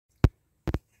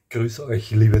Grüß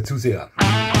euch, liebe Zuseher.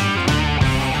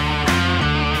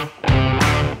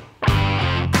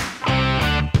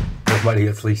 Nochmal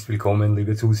herzlichst willkommen,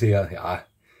 liebe Zuseher. Ja,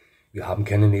 wir haben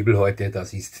keinen Nebel heute,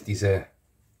 das ist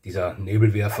dieser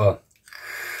Nebelwerfer.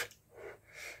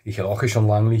 Ich rauche schon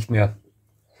lange nicht mehr,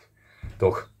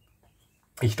 doch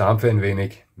ich dampfe ein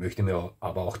wenig, möchte mir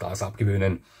aber auch das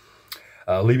abgewöhnen.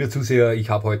 Liebe Zuseher, ich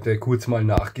habe heute kurz mal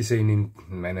nachgesehen in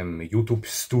meinem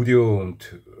YouTube-Studio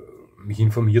und mich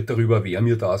informiert darüber, wer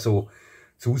mir da so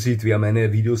zusieht, wer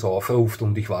meine Videos aufruft,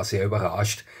 und ich war sehr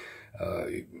überrascht.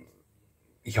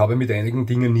 Ich habe mit einigen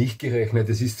Dingen nicht gerechnet.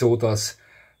 Es ist so, dass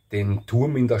den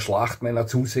Turm in der Schlacht meiner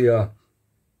Zuseher,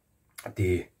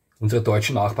 die unsere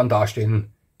deutschen Nachbarn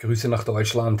darstellen, Grüße nach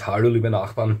Deutschland, hallo liebe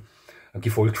Nachbarn,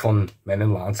 gefolgt von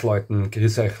meinen Landsleuten,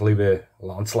 grüß euch liebe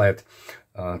Landsleute,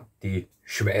 die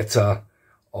Schweizer,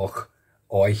 auch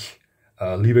euch,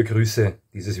 liebe Grüße.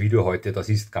 Dieses Video heute, das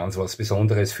ist ganz was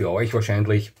Besonderes für euch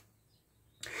wahrscheinlich.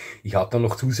 Ich habe dann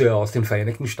noch Zuseher aus den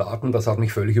Vereinigten Staaten, das hat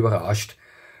mich völlig überrascht.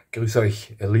 Grüß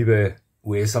euch, liebe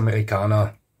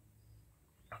US-Amerikaner.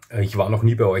 Ich war noch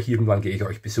nie bei euch, irgendwann gehe ich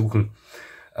euch besuchen.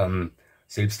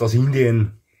 Selbst aus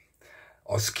Indien,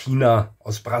 aus China,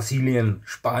 aus Brasilien,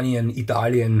 Spanien,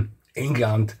 Italien,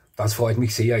 England. Das freut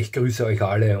mich sehr. Ich grüße euch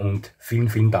alle und vielen,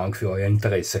 vielen Dank für euer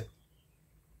Interesse.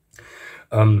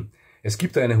 Es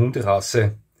gibt eine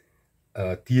Hunderasse,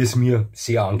 die es mir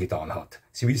sehr angetan hat.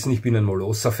 Sie wissen, ich bin ein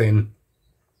Molosser-Fan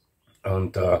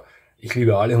und ich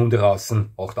liebe alle Hunderassen,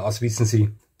 auch das wissen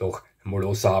Sie. Doch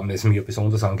Molosser haben es mir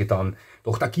besonders angetan.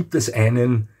 Doch da gibt es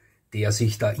einen, der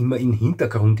sich da immer im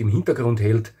Hintergrund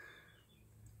hält,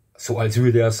 so als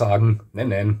würde er sagen, nein,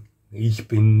 nein, ich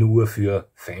bin nur für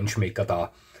Feinschmecker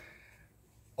da.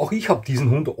 Auch ich habe diesen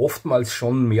Hund oftmals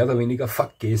schon mehr oder weniger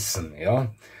vergessen,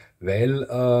 ja,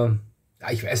 weil,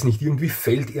 ich weiß nicht, irgendwie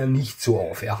fällt er nicht so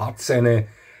auf. Er hat seine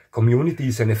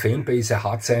Community, seine Fanbase, er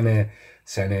hat seine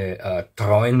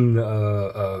treuen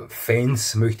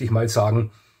Fans, möchte ich mal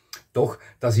sagen. Doch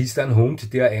das ist ein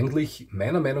Hund, der eigentlich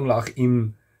meiner Meinung nach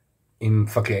im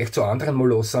Vergleich zu anderen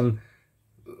Molossern,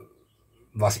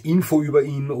 was Info über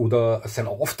ihn oder sein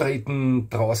Auftreten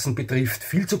draußen betrifft,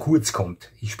 viel zu kurz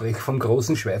kommt. Ich spreche vom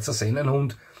großen Schweizer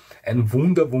Sennenhund, ein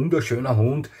wunderschöner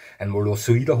Hund, ein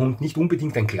molossoider Hund, nicht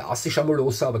unbedingt ein klassischer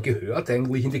Molosser, aber gehört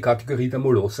eigentlich in die Kategorie der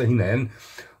Molosser hinein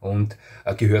und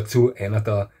gehört zu einer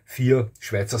der 4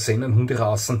 Schweizer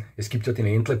Sennenhunderassen. Es gibt ja den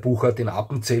Entlebucher, den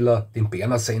Appenzeller, den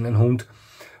Berner Sennenhund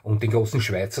und den großen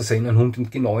Schweizer Sennenhund,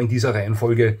 und genau in dieser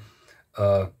Reihenfolge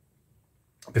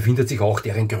befindet sich auch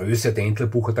deren Größe. Der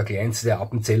Entlebucher, der kleinste, der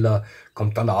Appenzeller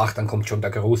kommt danach, dann kommt schon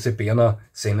der große Berner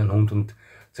Sennenhund und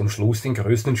zum Schluss den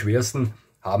größten und schwersten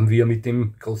haben wir mit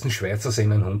dem großen Schweizer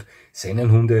Sennenhund.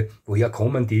 Sennenhunde, woher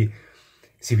kommen die?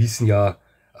 Sie wissen ja,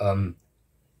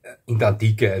 in der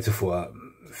Antike, also vor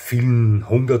vielen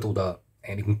hundert oder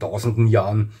einigen tausenden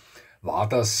Jahren, war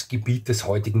das Gebiet des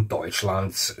heutigen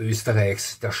Deutschlands,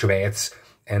 Österreichs, der Schweiz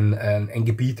ein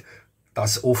Gebiet,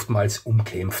 das oftmals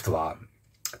umkämpft war,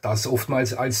 das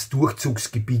oftmals als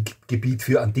Durchzugsgebiet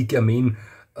für antike Armeen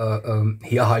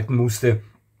herhalten musste.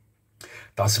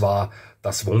 Das war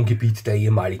das Wohngebiet der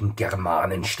ehemaligen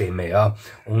Germanenstämme, ja.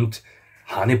 Und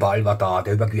Hannibal war da,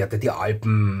 der überquerte die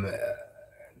Alpen,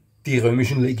 die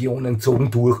römischen Legionen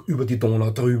zogen durch, über die Donau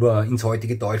drüber, ins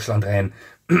heutige Deutschland rein.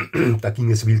 Da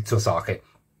ging es wild zur Sache.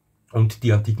 Und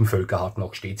die antiken Völker hatten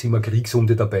auch stets immer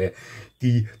Kriegshunde dabei,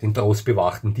 die den Trost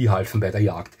bewachten, die halfen bei der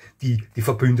Jagd, die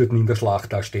Verbündeten in der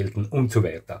Schlacht darstellten und so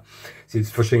weiter.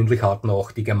 Selbstverständlich hatten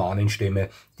auch die Germanenstämme,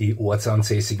 die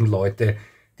ortsansässigen Leute,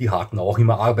 die hatten auch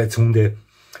immer Arbeitshunde.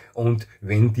 Und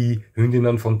wenn die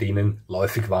Hündinnen von denen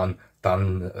läufig waren,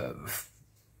 dann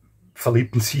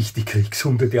verliebten sich die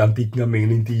Kriegshunde der antiken Armeen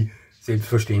in die,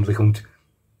 selbstverständlich, und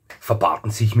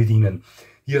verpaarten sich mit ihnen.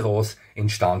 Hieraus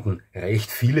entstanden recht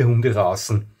viele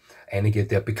Hunderassen. Einige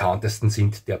der bekanntesten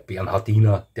sind der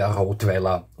Bernhardiner, der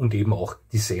Rottweiler und eben auch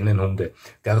die Sennenhunde.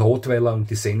 Der Rottweiler und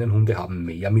die Sennenhunde haben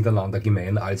mehr miteinander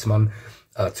gemein, als man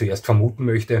zuerst vermuten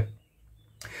möchte.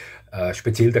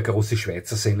 Speziell der große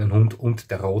Schweizer Sennenhund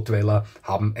und der Rottweiler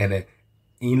haben eine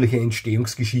ähnliche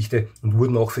Entstehungsgeschichte und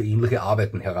wurden auch für ähnliche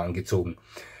Arbeiten herangezogen.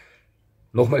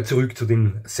 Nochmal zurück zu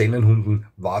den Sennenhunden.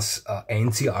 Was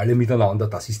eint sie alle miteinander?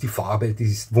 Das ist die Farbe, die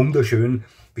ist wunderschön,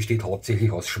 besteht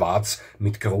hauptsächlich aus Schwarz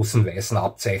mit großen weißen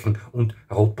Abzeichen und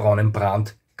rotbraunem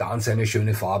Brand. Ganz eine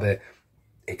schöne Farbe,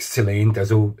 exzellent,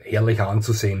 also herrlich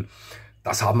anzusehen.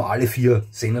 Das haben alle 4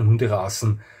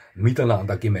 Sennenhunderassen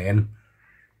miteinander gemein.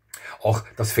 Auch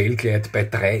das Fellkleid bei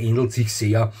 3 ähnelt sich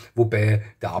sehr, wobei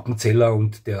der Appenzeller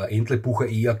und der Entlebucher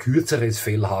eher kürzeres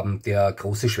Fell haben. Der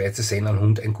große Schweizer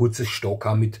Sennenhund ein kurzes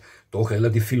Stockhorn mit doch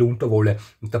relativ viel Unterwolle.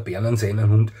 Und der Berner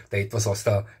Sennenhund, der etwas aus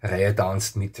der Reihe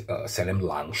tanzt mit seinem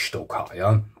Langstockhaar.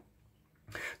 Ja.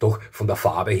 Doch von der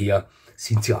Farbe her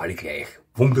sind sie alle gleich.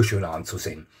 Wunderschön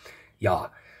anzusehen.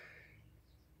 Ja,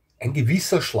 ein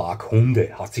gewisser Schlag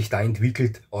Hunde hat sich da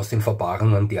entwickelt aus den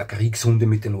Verpaarungen der Kriegshunde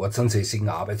mit den ortsansässigen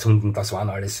Arbeitshunden. Das waren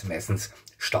alles meistens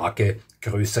starke,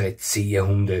 größere, zähe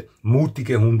Hunde,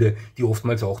 mutige Hunde, die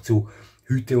oftmals auch zu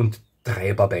Hüte- und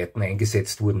Treibarbeiten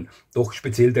eingesetzt wurden. Doch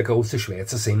speziell der große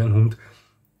Schweizer Sennenhund,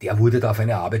 der wurde da auf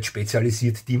eine Arbeit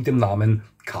spezialisiert, die ihm den Namen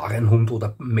Karrenhund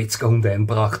oder Metzgerhund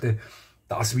einbrachte.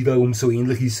 Das wiederum so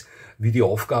ähnlich ist, wie die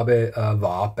Aufgabe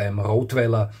war beim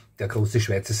Rottweiler. Der große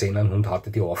Schweizer Sennenhund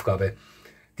hatte die Aufgabe,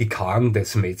 die Karren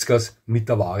des Metzgers mit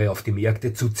der Ware auf die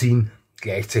Märkte zu ziehen.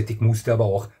 Gleichzeitig musste er aber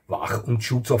auch Wach- und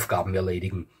Schutzaufgaben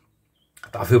erledigen.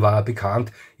 Dafür war er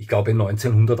bekannt. Ich glaube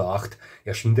 1908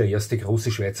 erschien der erste große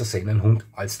Schweizer Sennenhund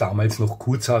als damals noch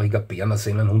kurzhaariger Berner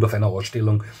Sennenhund auf einer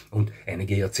Ausstellung und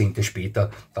einige Jahrzehnte später,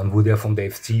 dann wurde er von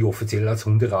der FCI offiziell als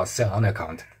Hunderasse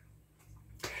anerkannt.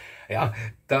 Ja,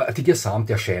 die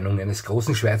Gesamterscheinung eines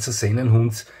großen Schweizer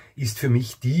Sennenhunds ist für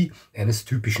mich die eines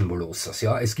typischen Molossers.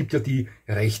 Ja, es gibt ja die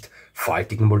recht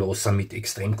faltigen Molosser mit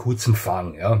extrem kurzem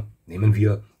Fang. Ja, nehmen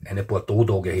wir eine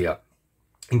Bordeaux-Dogge her.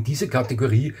 In diese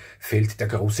Kategorie fällt der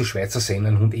große Schweizer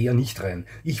Sennenhund eher nicht rein.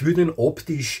 Ich würde ihn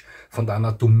optisch von der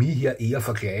Anatomie her eher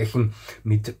vergleichen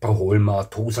mit Broholma,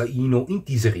 Tosa Ino in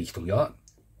diese Richtung. Ja,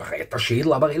 breiter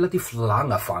Schädel, aber relativ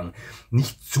langer Fang.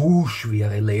 Nicht zu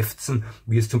schwere Lefzen,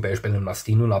 wie es zum Beispiel ein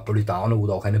Mastino Napolitano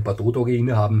oder auch eine Bordeaux-Dogge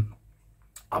innehaben.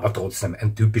 Aber trotzdem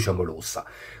ein typischer Molosser.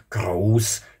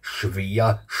 Groß,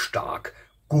 schwer, stark,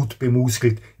 gut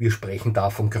bemuskelt. Wir sprechen da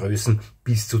von Größen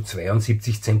bis zu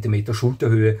 72 cm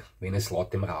Schulterhöhe, wenn es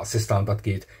laut dem Rassestandard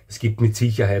geht. Es gibt mit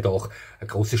Sicherheit auch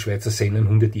große Schweizer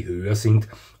Sennenhunde, die höher sind.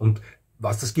 Und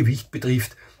was das Gewicht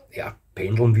betrifft, ja,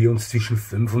 pendeln wir uns zwischen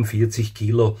 45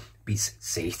 Kilo bis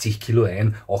 60 Kilo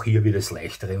ein. Auch hier wird es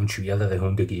leichtere und schwerere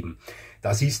Hunde geben.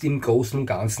 Das ist im Großen und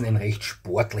Ganzen ein recht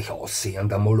sportlich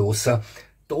aussehender Molosser.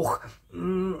 Doch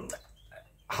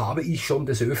habe ich schon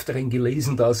des Öfteren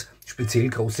gelesen, dass speziell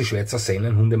große Schweizer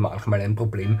Sennenhunde manchmal ein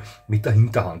Problem mit der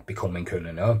Hinterhand bekommen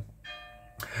können. Ja.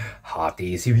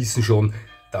 HD, Sie wissen schon,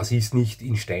 das ist nicht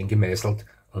in Stein gemeißelt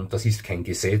und das ist kein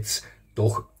Gesetz.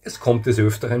 Doch es kommt des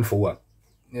Öfteren vor.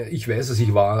 Ich weiß es,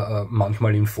 ich war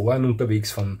manchmal in Foren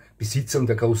unterwegs von Besitzern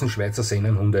der großen Schweizer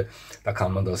Sennenhunde. Da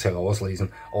kann man das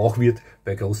herauslesen. Auch wird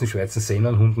bei großen Schweizer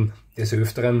Sennenhunden des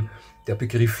Öfteren der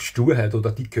Begriff Sturheit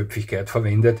oder Dickköpfigkeit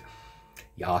verwendet.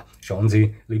 Ja, schauen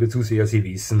Sie, liebe Zuseher, Sie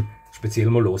wissen, speziell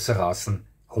Molosserrassen,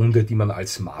 Hunde, die man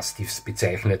als Mastiffs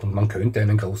bezeichnet. Und man könnte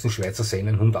einen großen Schweizer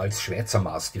Sennenhund als Schweizer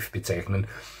Mastiff bezeichnen.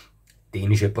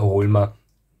 Dänische Broholmer,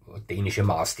 dänische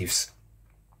Mastiffs.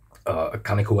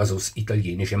 Cane Corsos,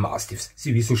 italienische Mastiffs.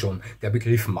 Sie wissen schon, der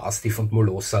Begriff Mastiff und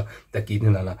Molosser, der geht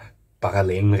in einer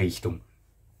parallelen Richtung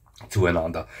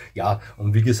zueinander. Ja,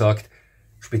 und wie gesagt,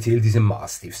 speziell diese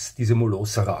Mastiffs, diese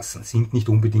Molosserrassen sind nicht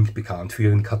unbedingt bekannt für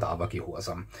ihren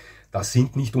Kadavergehorsam. Das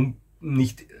sind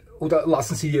oder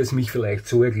lassen Sie es mich vielleicht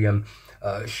so erklären,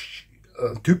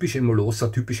 typische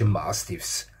Molosser, typische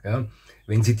Mastiffs. Ja?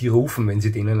 Wenn Sie die rufen, wenn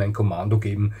Sie denen ein Kommando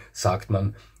geben, sagt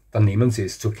man, dann nehmen sie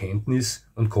es zur Kenntnis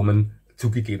und kommen zu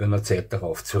gegebener Zeit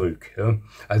darauf zurück. Ja.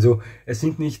 Also es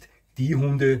sind nicht die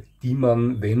Hunde, die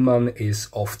man, wenn man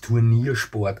es auf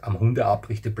Turniersport am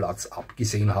Hundeabrichteplatz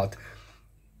abgesehen hat,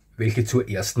 welche zur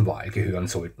ersten Wahl gehören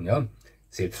sollten. Ja.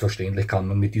 Selbstverständlich kann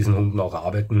man mit diesen Hunden auch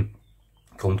arbeiten.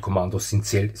 Grundkommandos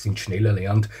sind schnell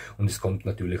erlernt und es kommt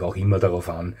natürlich auch immer darauf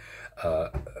an,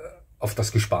 auf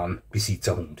das Gespann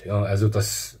Besitzerhund. Ja. Also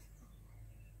das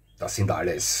sind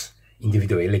alles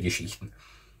individuelle Geschichten.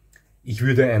 Ich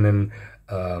würde einen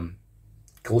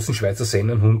großen Schweizer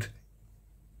Sennenhund,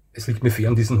 es liegt mir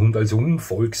fern, diesen Hund als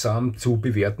unfolgsam zu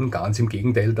bewerten. Ganz im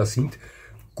Gegenteil, das sind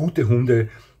gute Hunde,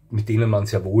 mit denen man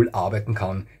sehr wohl arbeiten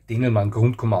kann, denen man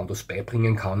Grundkommandos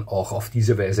beibringen kann, auch auf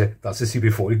diese Weise, dass sie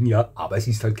befolgen, ja, aber es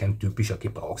ist halt kein typischer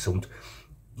Gebrauchshund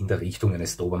in der Richtung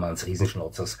eines Dobermanns,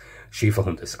 Riesenschnauzers,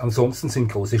 Schäferhundes. Ansonsten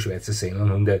sind große Schweizer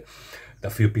Sennenhunde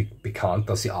dafür bekannt,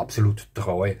 dass sie absolut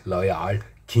treu, loyal,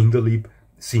 kinderlieb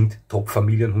sind,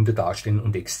 Top-Familienhunde darstellen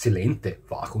und exzellente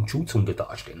Wach- und Schutzhunde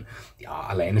darstellen. Ja,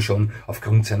 alleine schon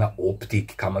aufgrund seiner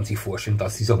Optik kann man sich vorstellen,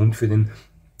 dass dieser Hund für den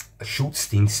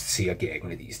Schutzdienst sehr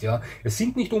geeignet ist. Ja, es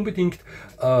sind nicht unbedingt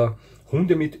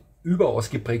Hunde mit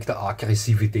überausgeprägter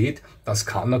Aggressivität. Das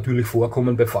kann natürlich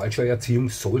vorkommen bei falscher Erziehung,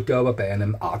 sollte aber bei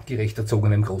einem artgerecht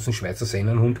erzogenen großen Schweizer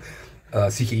Sennenhund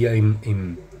sich eher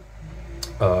im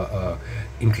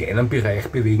kleinen Bereich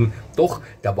bewegen. Doch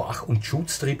der Wach- und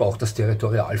Schutztrieb, auch das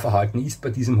Territorialverhalten ist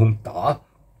bei diesem Hund da.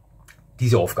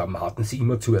 Diese Aufgaben hatten sie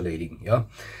immer zu erledigen. Ja.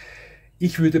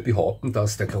 Ich würde behaupten,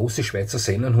 dass der große Schweizer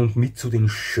Sennenhund mit zu den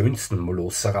schönsten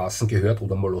Molosser-Rassen gehört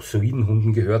oder molossoiden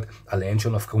Hunden gehört, allein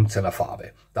schon aufgrund seiner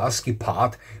Farbe. Das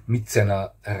gepaart mit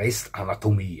seiner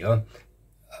Restanatomie, ja,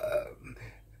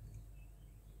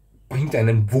 bringt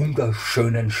einen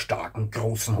wunderschönen, starken,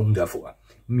 großen Hund hervor.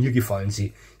 Mir gefallen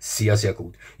sie sehr, sehr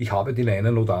gut. Ich habe den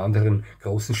einen oder anderen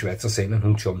großen Schweizer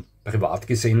Sennenhund schon privat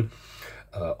gesehen,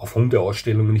 auf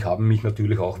Hundeausstellungen. Ich habe mich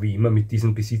natürlich auch wie immer mit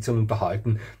diesen Besitzern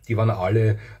unterhalten. Die waren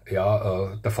alle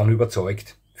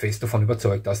fest davon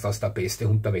überzeugt, dass das der beste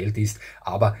Hund der Welt ist.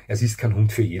 Aber es ist kein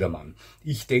Hund für jedermann.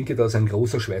 Ich denke, dass ein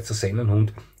großer Schweizer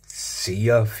Sennenhund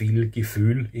sehr viel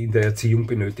Gefühl in der Erziehung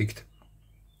benötigt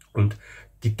und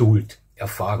Geduld,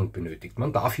 Erfahrung benötigt.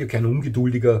 Man darf hier kein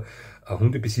ungeduldiger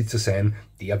Hundebesitzer sein,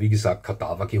 der, wie gesagt,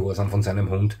 Kadavergehorsam von seinem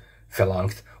Hund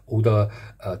verlangt oder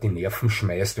die Nerven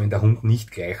schmeißt, wenn der Hund nicht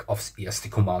gleich aufs erste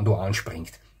Kommando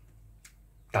anspringt.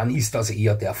 Dann ist das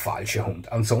eher der falsche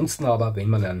Hund. Ansonsten aber, wenn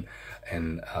man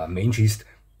ein Mensch ist,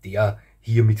 der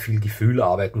hier mit viel Gefühl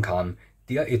arbeiten kann,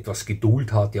 der etwas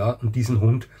Geduld hat, ja, und diesen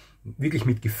Hund wirklich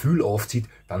mit Gefühl aufzieht,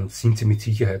 dann sind sie mit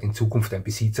Sicherheit in Zukunft ein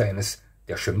Besitzer eines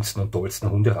der schönsten und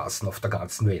tollsten Hunderassen auf der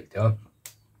ganzen Welt. Ja.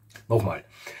 Nochmal,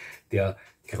 der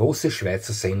große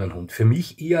Schweizer Sennenhund, für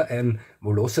mich eher ein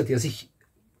Molosser, der sich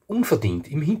unverdient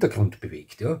im Hintergrund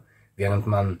bewegt. Ja. Während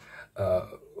man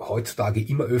heutzutage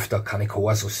immer öfter Cane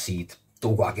Corsos sieht,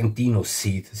 Dogo Argentinos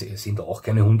sieht, sie sind auch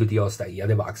keine Hunde, die aus der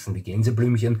Erde wachsen wie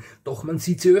Gänseblümchen, doch man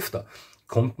sieht sie öfter.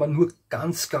 Kommt man nur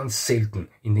ganz, ganz selten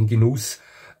in den Genuss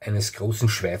eines großen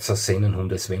Schweizer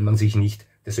Sennenhundes, wenn man sich nicht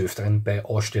des Öfteren bei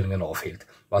Ausstellungen aufhält.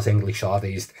 Was eigentlich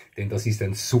schade ist, denn das ist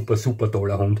ein super, super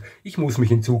toller Hund. Ich muss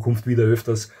mich in Zukunft wieder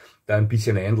öfters da ein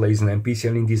bisschen einlesen, ein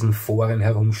bisschen in diesen Foren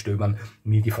herumstöbern.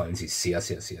 Mir gefallen sie sehr,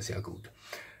 sehr, sehr, sehr gut.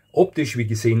 Optisch, wie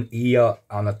gesehen, eher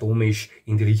anatomisch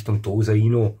in die Richtung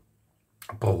Tosaino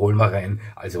pro Holmerein,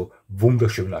 also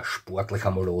wunderschöner,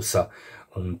 sportlicher Molosser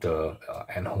und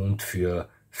ein Hund für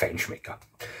Feinschmecker.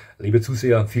 Liebe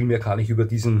Zuseher, viel mehr kann ich über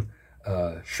diesen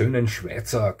schönen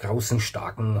Schweizer, großen,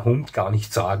 starken Hund gar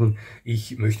nicht sagen.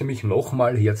 Ich möchte mich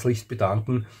nochmal herzlichst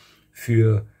bedanken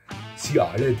für Sie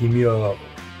alle, die mir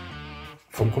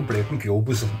vom kompletten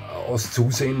Globus aus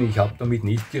zusehen. Ich habe damit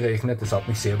nicht gerechnet, das hat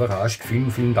mich sehr überrascht. Vielen,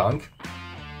 vielen Dank.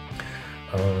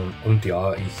 Und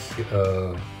ja, ich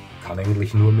kann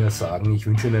eigentlich nur mehr sagen, ich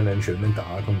wünsche Ihnen einen schönen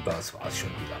Tag und das war's schon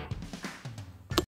wieder.